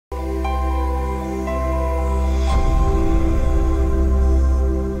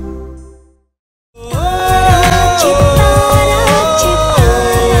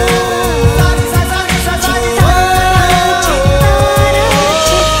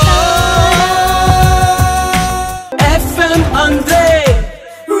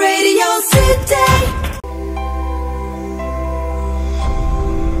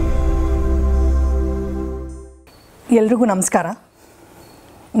ಎಲ್ರಿಗೂ ನಮಸ್ಕಾರ.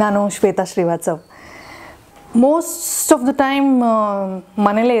 ನಾನು Shweta Srivastav. Most of the time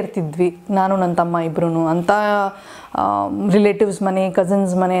ಮನೇಲೇ ಇರ್ತಿದ್ವಿ, ನಾನು ನನ್ನ ತಮ್ಮ ಇಬ್ಬರೂ. ಅಂಥ ರಿಲೇಟಿವ್ಸ್ ಮನೆ,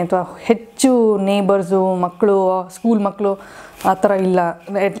 ಕಸಿನ್ಸ್ ಮನೆ ಅಥವಾ ಹೆಚ್ಚು ನೇಬರ್ಸು ಮಕ್ಕಳು, ಸ್ಕೂಲ್ ಮಕ್ಕಳು ಆ ಥರ ಇಲ್ಲ.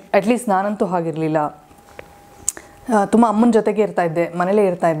 ಅಟ್ಲೀಸ್ಟ್ ನಾನಂತೂ ಹಾಗಿರಲಿಲ್ಲ. ತುಂಬ ಅಮ್ಮನ ಜೊತೆಗೆ ಇರ್ತಾಯಿದ್ದೆ, ಮನೇಲೇ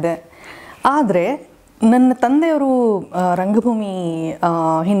ಇರ್ತಾಯಿದ್ದೆ. ಆದರೆ ನನ್ನ ತಂದೆಯವರು ರಂಗಭೂಮಿ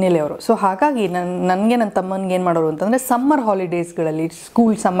ಹಿನ್ನೆಲೆಯವರು. ಸೊ ಹಾಗಾಗಿ ನನಗೆ ನನ್ನ ತಮ್ಮನಿಗೆ ಏನು ಮಾಡೋರು ಅಂತಂದರೆ, summer ಹಾಲಿಡೇಸ್ಗಳಲ್ಲಿ,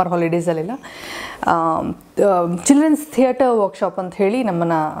 school summer ಹಾಲಿಡೇಸಲ್ಲೆಲ್ಲ children's theatre workshop ಅಂತ ಹೇಳಿ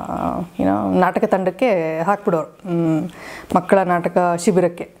ನಮ್ಮನ್ನು ನಾಟಕ ತಂಡಕ್ಕೆ ಹಾಕ್ಬಿಡೋರು, ಮಕ್ಕಳ ನಾಟಕ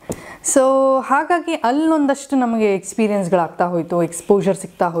ಶಿಬಿರಕ್ಕೆ. ಸೊ ಹಾಗಾಗಿ ಅಲ್ಲೊಂದಷ್ಟು ನಮಗೆ ಎಕ್ಸ್ಪೀರಿಯನ್ಸ್ಗಳಾಗ್ತಾ ಹೋಯಿತು, ಎಕ್ಸ್ಪೋಜರ್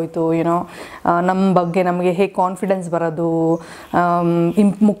ಸಿಗ್ತಾ ಹೋಯಿತು. ನಮ್ಮ ಬಗ್ಗೆ ನಮಗೆ ಹೇಗೆ ಕಾನ್ಫಿಡೆನ್ಸ್ ಬರೋದು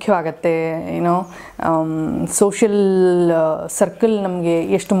ಮುಖ್ಯವಾಗತ್ತೆ, ಸೋಷಿಯಲ್ ಸರ್ಕಲ್ ನಮಗೆ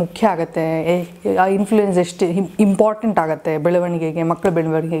ಎಷ್ಟು ಮುಖ್ಯ ಆಗುತ್ತೆ, ಆ ಇನ್ಫ್ಲೂಯೆನ್ಸ್ ಎಷ್ಟು ಇಂಪಾರ್ಟೆಂಟ್ ಆಗುತ್ತೆ ಬೆಳವಣಿಗೆಗೆ, ಮಕ್ಕಳ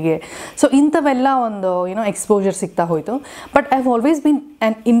ಬೆಳವಣಿಗೆಗೆ. ಸೊ ಇಂಥವೆಲ್ಲ ಒಂದು ಎಕ್ಸ್ಪೋಜರ್ ಸಿಗ್ತಾ ಹೋಯಿತು. But I have always been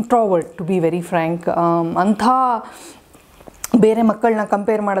an introvert, to be very frank. ಅಂಥ ಬೇರೆ ಮಕ್ಕಳನ್ನ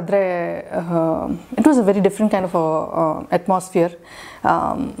ಕಂಪೇರ್ ಮಾಡಿದ್ರೆ it was a very different kind of atmosphere.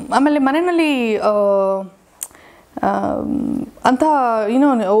 ಆಮೇಲೆ ಮನೆಯಲ್ಲಿ ಅಂಥ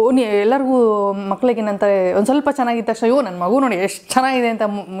ಎಲ್ಲರಿಗೂ ಮಕ್ಕಳಿಗೆ ಏನಂತಾರೆ, ಒಂದು ಸ್ವಲ್ಪ ಚೆನ್ನಾಗಿದ್ದ ತಕ್ಷಣ ನನ್ನ ಮಗು ನೋಡಿ ಎಷ್ಟು ಚೆನ್ನಾಗಿದೆ ಅಂತ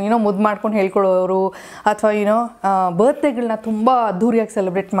ಮುದ್ದು ಮಾಡ್ಕೊಂಡು ಹೇಳ್ಕೊಳ್ಳೋರು, ಅಥವಾ ಬರ್ತ್ಡೇಗಳನ್ನ ತುಂಬ ಅದ್ಧೂರಿಯಾಗಿ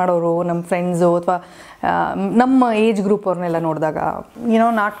ಸೆಲೆಬ್ರೇಟ್ ಮಾಡೋರು ನಮ್ಮ ಫ್ರೆಂಡ್ಸು ಅಥವಾ ನಮ್ಮ ಏಜ್ ಗ್ರೂಪ್ ಅವ್ರನ್ನೆಲ್ಲ ನೋಡಿದಾಗ.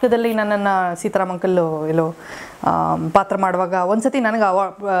 ನಾಟಕದಲ್ಲಿ ನನ್ನನ್ನು ಸೀತಾರಾಮಂಕಲ್ಲು ಎಲ್ಲೋ ಪಾತ್ರ ಮಾಡುವಾಗ ಒಂದು ಸತಿ ನನಗೆ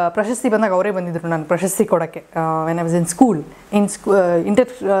ಪ್ರಶಸ್ತಿ ಬಂದಾಗ ಅವರೇ ಬಂದಿದ್ದರು ನಾನು ಪ್ರಶಸ್ತಿ ಕೊಡೋಕ್ಕೆ. When I was in school,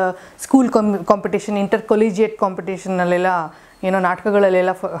 inter school competition, inter collegiate ಕಾಂಪಿಟೇಷನ್ನಲ್ಲೆಲ್ಲ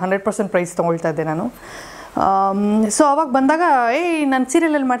ನಾಟಕಗಳಲ್ಲೆಲ್ಲ 100% price ತೊಗೊಳ್ತಾ ಇದ್ದೆ ನಾನು. ಸೊ ಅವಾಗ ಬಂದಾಗ ನಾನು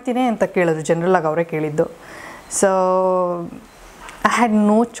ಸೀರಿಯಲಲ್ಲಿ ಮಾಡ್ತೀನಿ ಅಂತ ಕೇಳಿದ್ರು, ಜನರಲ್ಲಾಗಿ ಅವರೇ ಕೇಳಿದ್ದು. So I had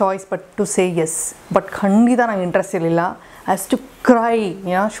no choice but to say yes. But ಖಂಡಿತ ನಂಗೆ ಇಂಟ್ರೆಸ್ಟ್ ಇರಲಿಲ್ಲ. I has to CRY.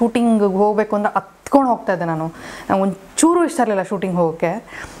 ಶೂಟಿಂಗಿಗೆ ಹೋಗಬೇಕು ಅಂದರೆ ಹತ್ಕೊಂಡು ಹೋಗ್ತಾಯಿದ್ದೆ ನಾನು. ನಂಗೆ ಒಂಚೂರು ಇಷ್ಟ ಇರಲಿಲ್ಲ ಶೂಟಿಂಗ್ ಹೋಗೋಕ್ಕೆ.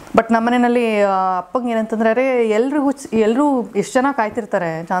 ಬಟ್ ನಮ್ಮ ಮನೆಯಲ್ಲಿ ಅಪ್ಪಂಗೆ ಏನಂತಂದರೆ, ಅರೆ ಎಲ್ಲರೂ ಎಷ್ಟು ಜನ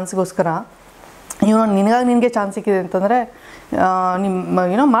ಕಾಯ್ತಿರ್ತಾರೆ ಚಾನ್ಸ್ಗೋಸ್ಕರ, ನಿನಗೆ ಚಾನ್ಸ್ ಸಿಕ್ಕಿದೆ ಅಂತಂದರೆ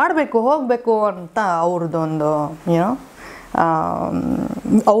ಮಾಡಬೇಕು, ಹೋಗಬೇಕು ಅಂತ ಅವ್ರದ್ದೊಂದು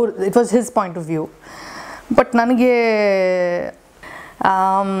it was his point of view. But ನನಗೆ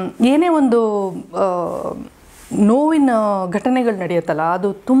ಏನೇ ಒಂದು ನೋವಿನ ಘಟನೆಗಳು ನಡೆಯುತ್ತಲ್ಲ, ಅದು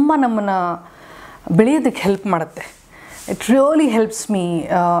ತುಂಬ ನಮ್ಮನ್ನು ಬೆಳೆಯೋದಕ್ಕೆ ಹೆಲ್ಪ್ ಮಾಡುತ್ತೆ. It really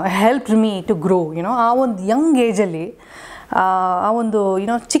helped me to grow. ಆ ಒಂದು ಯಂಗ್ ಏಜಲ್ಲಿ, ಆ ಒಂದು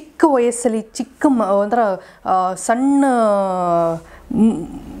ಚಿಕ್ಕ ವಯಸ್ಸಲ್ಲಿ, ಒಂಥರ ಸಣ್ಣ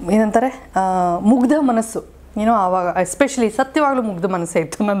ಏನಂತಾರೆ ಮುಗ್ಧ ಮನಸ್ಸು, ಆವಾಗ ಎಸ್ಪೆಷಲಿ ಸತ್ಯವಾಗಲೂ ಮುಗ್ಧ ಮನಸ್ಸೇ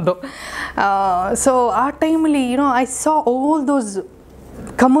ಇತ್ತು ನಂದು. ಸೊ ಆ ಟೈಮಲ್ಲಿ I saw all those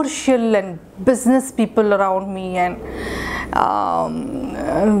commercial and business people around me, and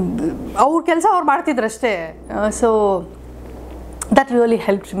ಅವ್ರ ಕೆಲಸ ಅವ್ರು ಮಾಡ್ತಿದ್ರಷ್ಟೇ. So that really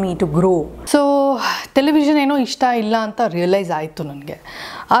helped me to grow. So television ಏನೋ ಇಷ್ಟ ಇಲ್ಲ ಅಂತ ರಿಯಲೈಸ್ ಆಯಿತು ನನಗೆ.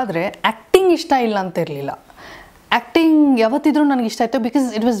 ಆದರೆ ಆ್ಯಕ್ಟಿಂಗ್ ಇಷ್ಟ ಇಲ್ಲ ಅಂತ ಇರಲಿಲ್ಲ. ಆ್ಯಕ್ಟಿಂಗ್ ಯಾವತ್ತಿದ್ರೂ ನನಗೆ ಇಷ್ಟ ಆಯಿತು, because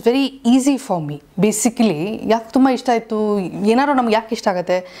it was very easy for me. Basically ಯಾಕೆ ತುಂಬ ಇಷ್ಟ ಆಯಿತು, ಏನಾದ್ರು ನಮ್ಗೆ ಯಾಕೆ ಇಷ್ಟ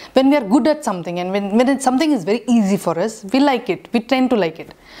ಆಗುತ್ತೆ, when we are good at something and when something is very easy for us, we like it, V train to like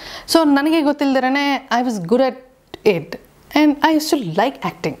it. So ನನಗೆ ಗೊತ್ತಿಲ್ಲದೇ I was good at it and I use to like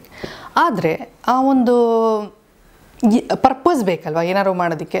acting. ಆದರೆ ಆ ಒಂದು purpose ಬೇಕಲ್ವ ಏನಾದ್ರು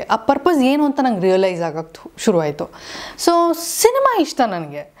ಮಾಡೋದಕ್ಕೆ. ಆ purpose ಏನು ಅಂತ ನಂಗೆ ರಿಯಲೈಸ್ ಆಗೋಕ್ಕೆ ಶುರುವಾಯಿತು. ಸೊ ಸಿನಿಮಾ ಇಷ್ಟ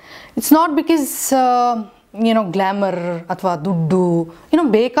ನನಗೆ. ಇಟ್ಸ್ ನಾಟ್ ಬಿಕಾಸ್ ಗ್ಲ್ಯಾಮರ್ ಅಥವಾ ದುಡ್ಡು,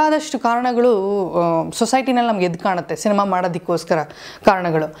 ಬೇಕಾದಷ್ಟು ಕಾರಣಗಳು ಸೊಸೈಟಿನಲ್ಲಿ ನಮ್ಗೆ ಎದ್ದು ಕಾಣುತ್ತೆ ಸಿನಿಮಾ ಮಾಡೋದಕ್ಕೋಸ್ಕರ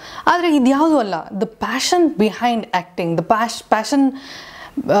ಕಾರಣಗಳು. ಆದರೆ ಇದು ಯಾವುದೂ ಅಲ್ಲ. The passion behind acting, the passion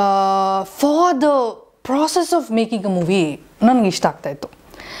for the process of making a movie ನನಗೆ ಇಷ್ಟ ಆಗ್ತಾಯಿತ್ತು.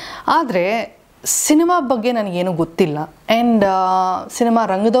 ಆದರೆ ಸಿನಿಮಾ ಬಗ್ಗೆ ನನಗೇನೂ ಗೊತ್ತಿಲ್ಲ. ಆ್ಯಂಡ್ ಸಿನಿಮಾ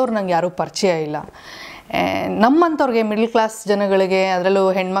ರಂಗದವ್ರು ನಂಗೆ ಯಾರೂ ಪರಿಚಯ ಇಲ್ಲ. ನಮ್ಮಂಥವ್ರಿಗೆ, ಮಿಡ್ಲ್ ಕ್ಲಾಸ್ ಜನಗಳಿಗೆ, ಅದರಲ್ಲೂ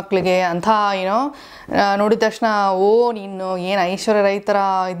ಹೆಣ್ಮಕ್ಳಿಗೆ ಅಂಥ ನೋಡಿದ ತಕ್ಷಣ ನೀನು ಏನು ಐಶ್ವರ್ಯ ರೈ ಥರ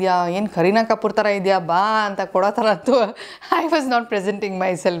ಇದೆಯಾ, ಏನು ಕರೀನಾ ಕಪೂರ್ ಥರ ಇದೆಯಾ ಬಾ ಅಂತ ಕೊಡೋ ಥರ ಅಂತೂ I was not presenting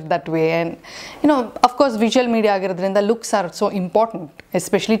my self that way. And of course visual media ಆಗಿರೋದ್ರಿಂದ looks are so important,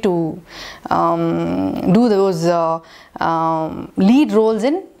 especially to do those lead rolls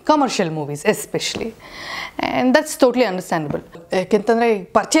in commercial movies especially. And that's totally understandable. ಯಾಕೆಂತಂದರೆ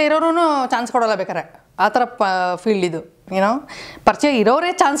ಪರಿಚಯ ಇರೋರು ಚಾನ್ಸ್ ಕೊಡೋಲ್ಲ ಬೇಕಾರೆ, ಆ ಥರ field ಇದು. ಪರಿಚಯ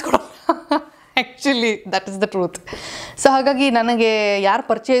ಇರೋರೇ ಚಾನ್ಸ್ ಕೊಡೋಲ್ಲ actually that is the truth. So ಹಾಗಾಗಿ ನನಗೆ ಯಾರು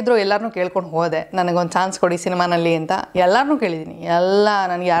ಪರಿಚಯ ಇದ್ರೋ ಎಲ್ಲರನ್ನೂ ಕೇಳ್ಕೊಂಡು ಹೋದೆ, ನನಗೊಂದು ಚಾನ್ಸ್ ಕೊಡಿ ಸಿನಿಮಾನಲ್ಲಿ ಅಂತ. ಎಲ್ಲರನ್ನೂ ಕೇಳಿದ್ದೀನಿ, ಎಲ್ಲ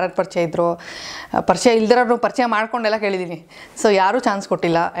ನನಗೆ ಯಾರು ಪರಿಚಯ ಇದ್ರೋ, ಪರಿಚಯ ಇಲ್ದಿರೋರು ಪರಿಚಯ ಮಾಡ್ಕೊಂಡೆಲ್ಲ ಕೇಳಿದ್ದೀನಿ. ಸೊ ಯಾರೂ ಚಾನ್ಸ್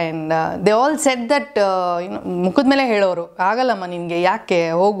ಕೊಟ್ಟಿಲ್ಲ. And they all said that ಮುಖದ ಮೇಲೆ ಹೇಳೋರು, ಆಗಲ್ಲಮ್ಮ ನಿನಗೆ, ಯಾಕೆ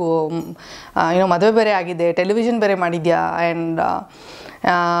ಹೋಗು, ಮದುವೆ ಬೇರೆ ಆಗಿದೆ, ಟೆಲಿವಿಷನ್ ಬೇರೆ ಮಾಡಿದ್ಯಾ. ಆ್ಯಂಡ್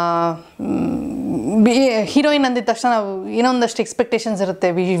ಹೀರೋಯಿನ್ ಅಂದಿದ ತಕ್ಷಣ ನಾವು ಇನ್ನೊಂದಷ್ಟು ಎಕ್ಸ್ಪೆಕ್ಟೇಷನ್ಸ್ ಇರುತ್ತೆ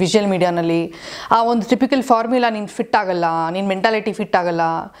ವಿಜುವಲ್ ಮೀಡಿಯಾನಲ್ಲಿ. ಆ ಒಂದು ಟಿಪಿಕಲ್ ಫಾರ್ಮ್ಯುಲಾ ನಿನ್ಗೆ ಫಿಟ್ ಆಗಲ್ಲ, ನಿನ್ನ ಮೆಂಟಾಲಿಟಿ ಫಿಟ್ ಆಗಲ್ಲ.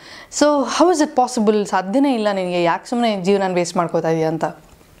 So how is it possible? ಸಾಧ್ಯನೇ ಇಲ್ಲ ನಿನಗೆ, ಯಾಕೆ ಸುಮ್ಮನೆ ಜೀವನ ವೇಸ್ಟ್ ಮಾಡ್ಕೋತಾ ಇದೆಯಾ ಅಂತ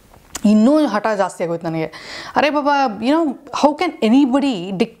ಇನ್ನೂ ಹಠ ಜಾಸ್ತಿ ಆಗೋಯ್ತು ನನಗೆ. ಅರೆ ಬಾಬಾ, how can anybody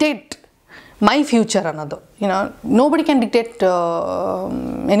dictate my future ಅನ್ನೋದು. nobody can dictate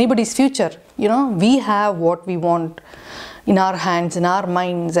anybody's future. We have what we want in our hands, in our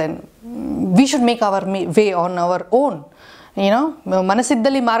minds, and we should make our way on our own.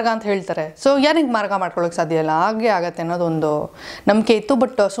 ಮನಸ್ಸಿದ್ದಲ್ಲಿ ಮಾರ್ಗ ಅಂತ ಹೇಳ್ತಾರೆ. So ಯಾರಿಗೆ ಮಾರ್ಗ ಮಾಡ್ಕೊಳ್ಳೋಕೆ ಸಾಧ್ಯ ಇಲ್ಲ, ಹಾಗೆ ಆಗತ್ತೆ ಅನ್ನೋದೊಂದು ನಂಬಿಕೆ ಇತ್ತು.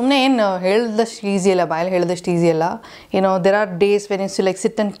 ಬಟ್ ಸುಮ್ಮನೆ ಏನು ಹೇಳಿದಷ್ಟು ಈಸಿ ಇಲ್ಲ, ಬಾಯಲ್ಲಿ ಹೇಳಿದಷ್ಟು ಈಸಿ ಅಲ್ಲ. There are days when you like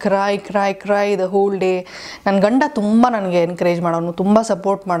sit and CRY the whole day. ನನ್ನ ಗಂಡ ತುಂಬ ನನಗೆ ಎನ್ಕರೇಜ್ ಮಾಡೋನು, ತುಂಬ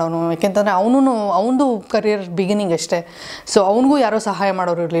ಸಪೋರ್ಟ್ ಮಾಡೋನು. ಯಾಕೆಂತಂದರೆ ಅವನದು ಕರಿಯರ್ ಬಿಗಿನಿಂಗ್ ಅಷ್ಟೇ. ಸೊ ಅವನಿಗೂ ಯಾರೂ ಸಹಾಯ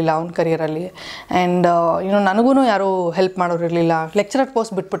ಮಾಡೋರು ಇರಲಿಲ್ಲ ಅವನ ಕರಿಯರಲ್ಲಿ. ಆ್ಯಂಡ್ ನನಗೂ ಯಾರೂ ಹೆಲ್ಪ್ ಮಾಡೋರು ಇರಲಿಲ್ಲ. ಲೆಕ್ಚರರ್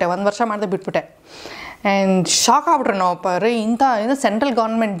ಪೋಸ್ಟ್ ಬಿಟ್ಬಿಟ್ಟೆ, 1 ವರ್ಷ ಮಾಡಿದೆ ಬಿಟ್ಬಿಟ್ಟೆ. ಆ್ಯಂಡ್ ಶಾಕ್ ಆಗ್ಬಿಟ್ರೆ ನಾವಪ್ಪ, ರೀ ಇಂಥ central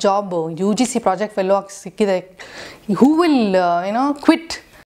government job UGC project fellow ಆಗಿ ಸಿಕ್ಕಿದೆ, ಹೂ ವಿಲ್ ಕ್ವಿಟ್?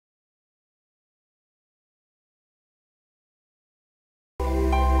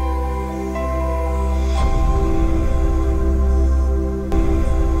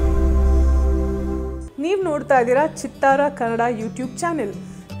 ನೀವು ನೋಡ್ತಾ ಇದ್ದೀರಾ ಚಿತ್ತಾರ Kannada YouTube channel.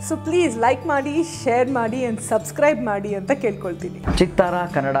 So please like ಮಾಡಿ, ಶೇರ್ ಮಾಡಿ ಆ್ಯಂಡ್ ಸಬ್ಸ್ಕ್ರೈಬ್ ಮಾಡಿ ಅಂತ ಕೇಳ್ಕೊಳ್ತೀನಿ. ಚಿತ್ತಾರ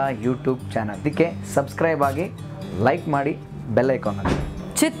ಕನ್ನಡ ಯೂಟ್ಯೂಬ್ ಚಾನಲ್, ಅದಕ್ಕೆ ಸಬ್ಸ್ಕ್ರೈಬ್ ಆಗಿ, ಲೈಕ್ ಮಾಡಿ, ಬೆಲ್ ಐಕಾನ್ ಅಲ್ಲಿ.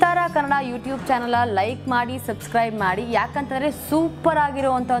 ಚಿತ್ತಾರ ಕನ್ನಡ ಯೂಟ್ಯೂಬ್ ಚಾನಲ್ ಲೈಕ್ ಮಾಡಿ, ಸಬ್ಸ್ಕ್ರೈಬ್ ಮಾಡಿ. ಯಾಕಂತಂದರೆ ಸೂಪರ್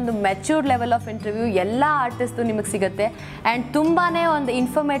ಆಗಿರುವಂಥ ಒಂದು ಮೆಚ್ಯೂರ್ಡ್ ಲೆವೆಲ್ ಆಫ್ ಇಂಟರ್ವ್ಯೂ ಎಲ್ಲ ಆರ್ಟಿಸ್ಟು ನಿಮಗೆ ಸಿಗುತ್ತೆ. ಆ್ಯಂಡ್ ತುಂಬಾ ಒಂದು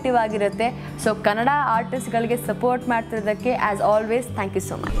ಇನ್ಫಾರ್ಮೇಟಿವ್ ಆಗಿರುತ್ತೆ. So Kannada ಆರ್ಟಿಸ್ಟ್ಗಳಿಗೆ support ಮಾಡ್ತಿರೋದಕ್ಕೆ as always thank you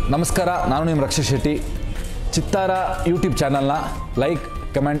so much. ನಮಸ್ಕಾರ, ನಾನು ನಿಮ್ಮ ರಕ್ಷಾ ಶೆಟ್ಟಿ. ಚಿತ್ತಾರ ಯೂಟ್ಯೂಬ್ ಚಾನಲ್ನ ಲೈಕ್,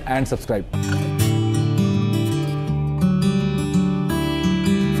 ಕಮೆಂಟ್ ಆ್ಯಂಡ್ ಸಬ್ಸ್ಕ್ರೈಬ್.